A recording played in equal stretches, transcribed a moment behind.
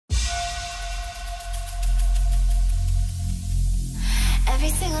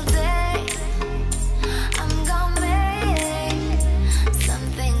single day, I'm gonna make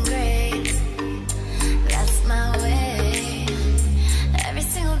something great. That's my way. Every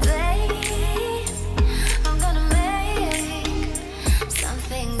single day, I'm gonna make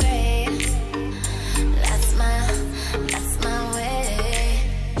something great. That's my way. That's my way.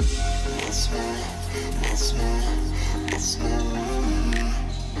 That's my way. That's my way. That's my way.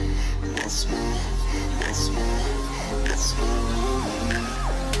 That's my way. That's my way. That's my way.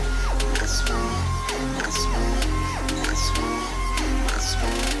 That's my way. That's my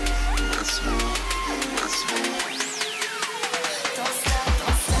way. That's my way. That's my way. Don't stop,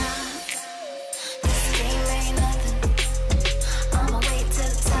 don't stop. This game ain't nothing. I'ma wait to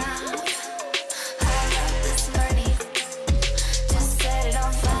the top. I love this money. Just set it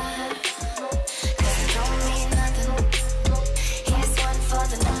on fire. 'Cause it don't mean nothing. Here's one for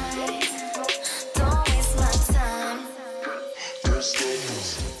the night. Don't waste my time.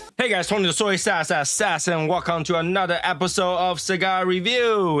 Hey guys, Tony the Soysauceassassin. Welcome to another episode of Cigar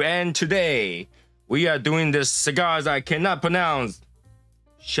Review. And today, we are doing this cigars I cannot pronounce.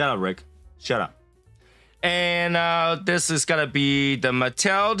 Shut up, Rick. Shut up. And this is gonna be the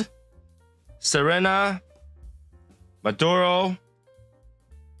Matilde, Serena, Maduro,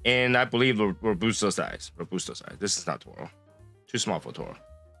 and I believe the Robusto size. Robusto size. This is not Toro. Too small for Toro.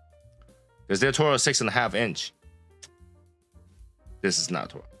 Because their Toro is 6.5 inch. This is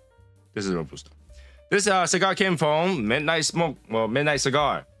not Toro. This is Robusto. This cigar came from Midnight Smoke. Well, Midnight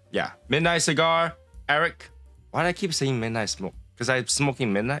Cigar. Yeah, Midnight Cigar. Eric. Why do I keep saying Midnight Smoke? Because I'm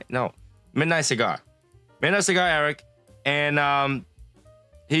smoking midnight? No. Midnight Cigar. Midnight Cigar Eric. And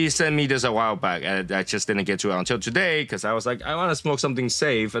he sent me this a while back. And I just didn't get to it until today. Because I was like, I want to smoke something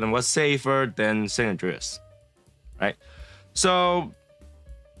safe. And what's safer than San Andreas? Right? So,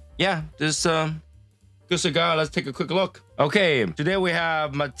 yeah. This good cigar. Let's take a quick look. Okay, today we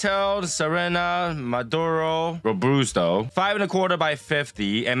have Matilde, Serena, Maduro, Robusto, 5 1/4 by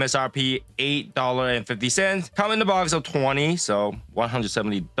 50, MSRP $8.50. Come in the box of 20, so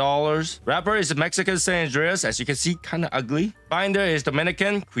 $170. Wrapper is Mexican San Andreas, as you can see, kind of ugly. Binder is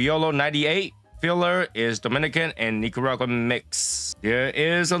Dominican, Criollo 98. Filler is Dominican and Nicaraguan mix. There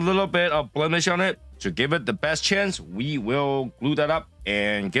is a little bit of blemish on it. To give it the best chance, we will glue that up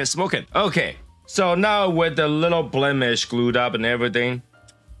and get smoking. Okay. So now with the little blemish glued up and everything,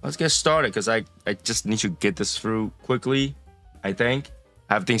 let's get started because I just need to get this through quickly, I think.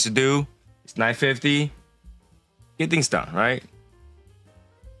 I have things to do. It's 9:50. Get things done, right?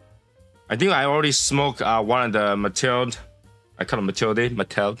 I think I already smoked one of the Matilde. I call it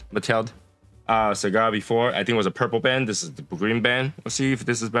Matilde cigar before. I think it was a purple band. This is the green band. Let's see if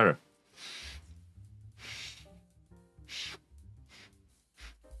this is better.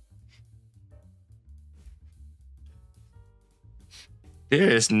 There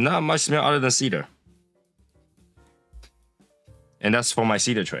is not much smell other than cedar. And that's for my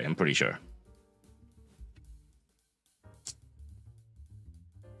cedar tray, I'm pretty sure.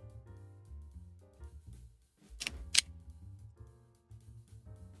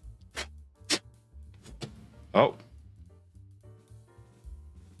 Oh.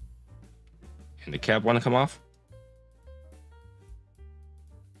 And the cap wanna come off?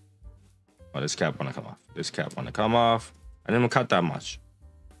 Oh, this cap wanna come off. This cap wanna come off. I didn't even cut that much.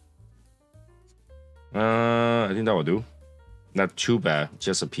 I think that will do. Not too bad,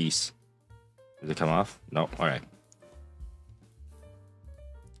 just a piece. Does it come off? No, all right.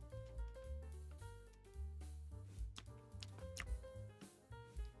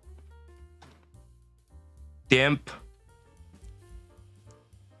 Damp,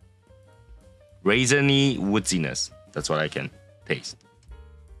 raisiny woodiness. That's what I can taste.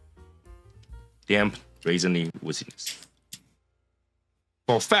 Damp, raisiny woodiness.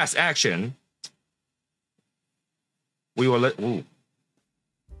 For fast action, we will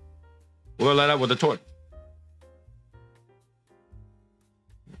we'll light up with the torch.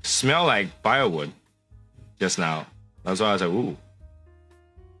 Smell like firewood just now. That's why I was like, ooh.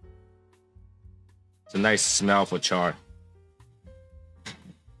 It's a nice smell for char.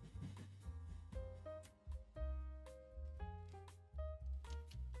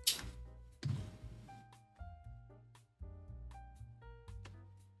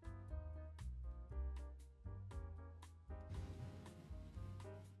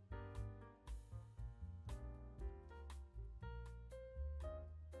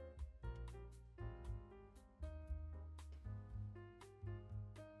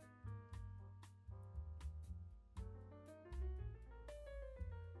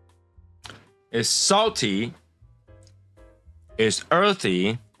 It's salty, it's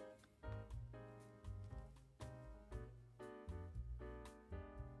earthy,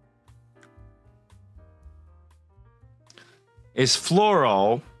 It's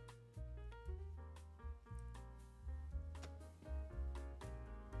floral.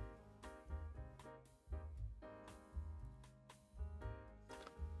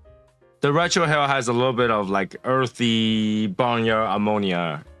 The retrohale has a little bit of like earthy barnyard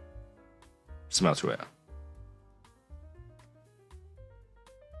ammonia smell to it.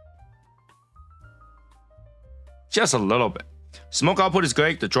 Just a little bit. Smoke output is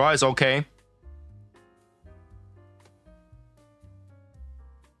great. The draw is okay.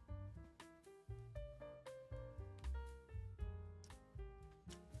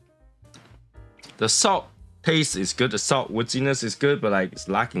 The salt taste is good. The salt woodiness is good, but like it's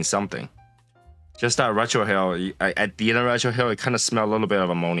lacking something. Just that retrohale. At the end of retrohale, it kind of smells a little bit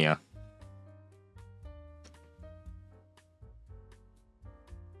of ammonia.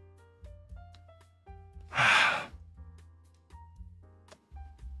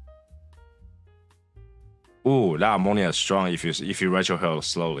 Ooh, that ammonia is strong if you retrohale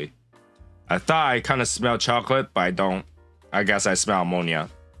slowly. I thought I kind of smell chocolate, but I don't. I guess I smell ammonia.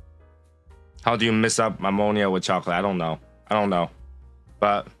 How do you mix up ammonia with chocolate? I don't know. I don't know.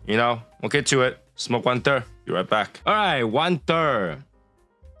 But, you know, we'll get to it. Smoke 1/3. Be right back. All right, 1/3.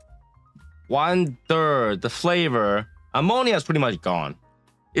 1/3. The flavor. Ammonia is pretty much gone.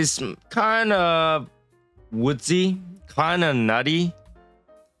 It's kind of woodsy, kind of nutty.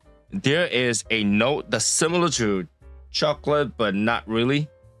 There is a note that's similar to chocolate, but not really.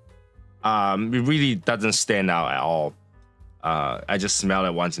 It really doesn't stand out at all. I just smell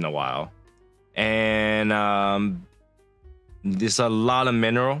it once in a while. And there's a lot of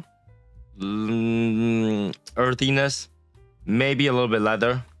mineral, earthiness, maybe a little bit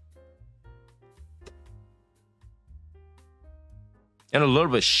leather, and a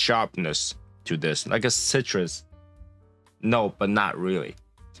little bit sharpness to this, like a citrus note, but not really.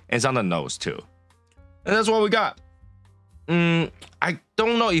 And it's on the nose too. And that's what we got. I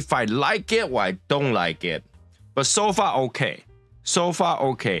don't know if I like it or I don't like it, but so far okay. So far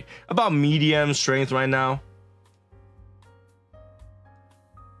okay. About medium strength right now.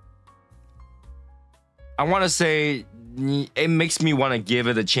 I want to say it makes me want to give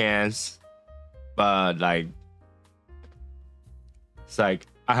it a chance, but like it's like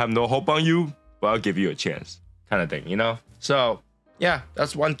I have no hope on you, but I'll give you a chance, kind of thing, you know. So yeah,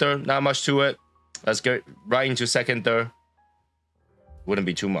 that's 1/3. Not much to it. Let's get right into 2/3. Wouldn't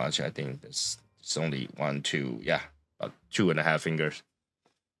be too much. I think it's only 1, 2, yeah, about 2.5 fingers.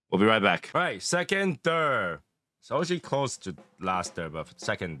 We'll be right back. All right, 2/3. It's actually close to last third, but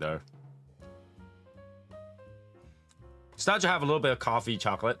 2/3. Start to have a little bit of coffee,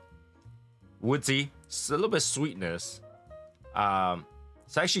 chocolate, woodsy, a little bit sweetness.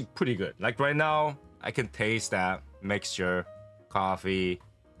 It's actually pretty good. Like right now, I can taste that mixture, coffee,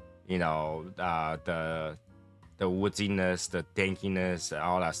 you know, the woodiness, the dankiness,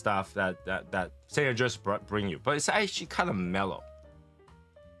 all that stuff that Serena just bring you. But it's actually kind of mellow.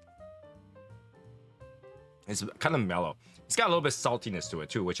 It's kind of mellow. It's got a little bit saltiness to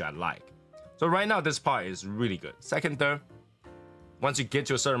it too, which I like. So right now, this part is really good. 2/3, once you get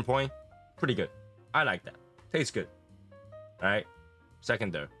to a certain point, pretty good. I like that. Tastes good. All right,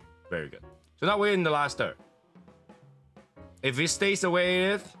 2/3, very good. So now we're in the last third. If it stays the way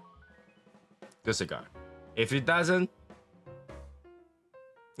it is, good cigar. If it doesn't,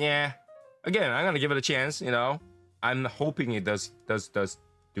 yeah. Again, I'm gonna give it a chance. You know, I'm hoping it does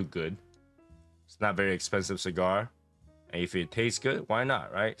do good. It's not very expensive cigar, and if it tastes good, why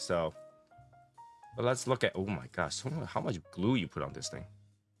not, right? So, but let's look at. Oh my gosh, how much glue you put on this thing?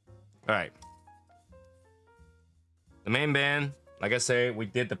 All right. The main band, like I say, we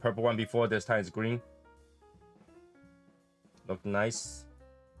did the purple one before. This time it's green. Look nice.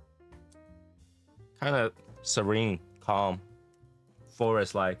 Kind of serene, calm,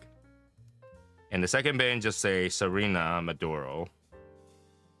 forest-like. And the second band just say Serena Maduro.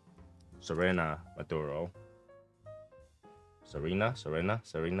 Serena Maduro. Serena. I don't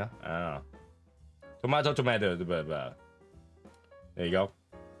know. Tomato. Blah, blah. There you go.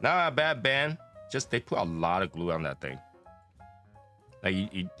 Not a bad band. Just they put a lot of glue on that thing. Like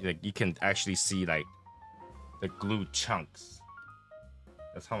you can actually see like the glue chunks.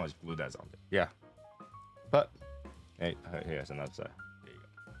 That's how much glue that's on there. Yeah. But hey, here's another side. There you go.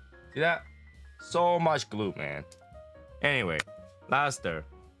 See that? So much glue, man. Anyway, last third.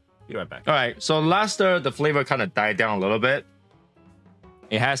 Be right back. All right, so last third, the flavor kind of died down a little bit.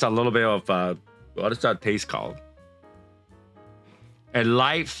 It has a little bit of what is that taste called? A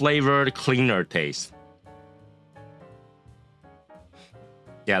light flavored, cleaner taste.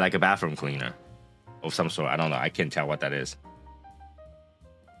 Yeah, like a bathroom cleaner of some sort. I don't know. I can't tell what that is.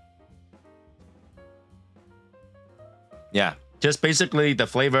 Yeah, Just basically the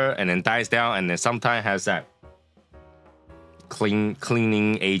flavor and then dies down and then sometimes has that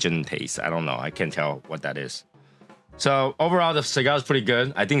cleaning agent taste. I don't know. I can't tell what that is. So overall, the cigar is pretty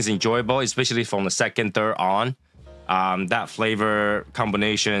good. I think it's enjoyable, especially from the second, third on. That flavor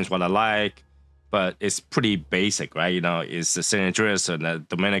combination is what I like, but it's pretty basic, right? You know, it's the San Andreas and the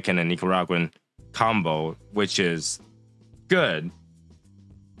Dominican and Nicaraguan combo, which is good.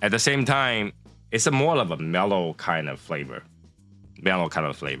 At the same time, it's more of a mellow kind of flavor.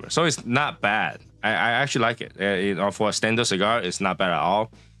 So it's not bad. I actually like it. You know, for a standard cigar, it's not bad at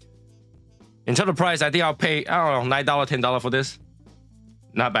all. In terms of price, I think I'll pay, I don't know, $9, $10 for this.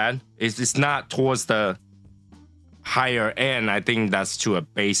 Not bad. It's not towards the higher end. I think that's to a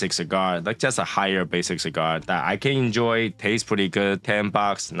basic cigar, like just a higher basic cigar that I can enjoy. Tastes pretty good.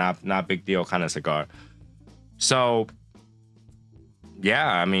 $10, not big deal kind of cigar. So yeah,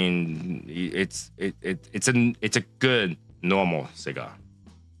 I mean, it's a good normal cigar.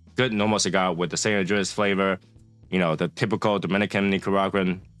 Good normal cigar with the San Andreas flavor. You know, the typical Dominican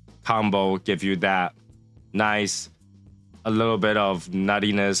Nicaraguan combo give you that nice, a little bit of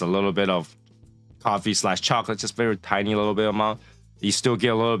nuttiness, a little bit of coffee / chocolate, just very tiny little bit amount. You still get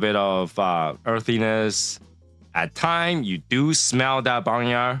a little bit of earthiness. At time, you do smell that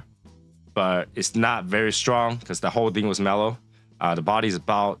barnyard, but it's not very strong because the whole thing was mellow. The body's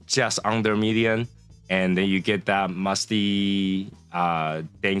about just under medium, and then you get that musty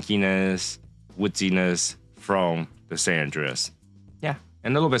dankiness, woodiness from the San Andreas. Yeah,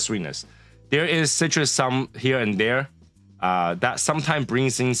 and a little bit sweetness. There is citrus some here and there that sometimes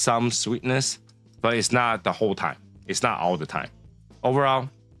brings in some sweetness, but it's not the whole time. It's not all the time. Overall,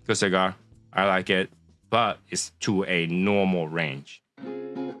 good cigar. I like it, but it's to a normal range,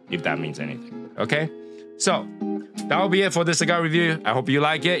 if that means anything. Okay, so that will be it for this cigar review. I hope you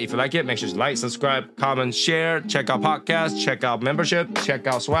like it. If you like it, make sure to like, subscribe, comment, share, check out podcasts, check out membership, check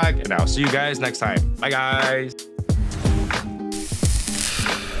out swag, and I'll see you guys next time. Bye, guys.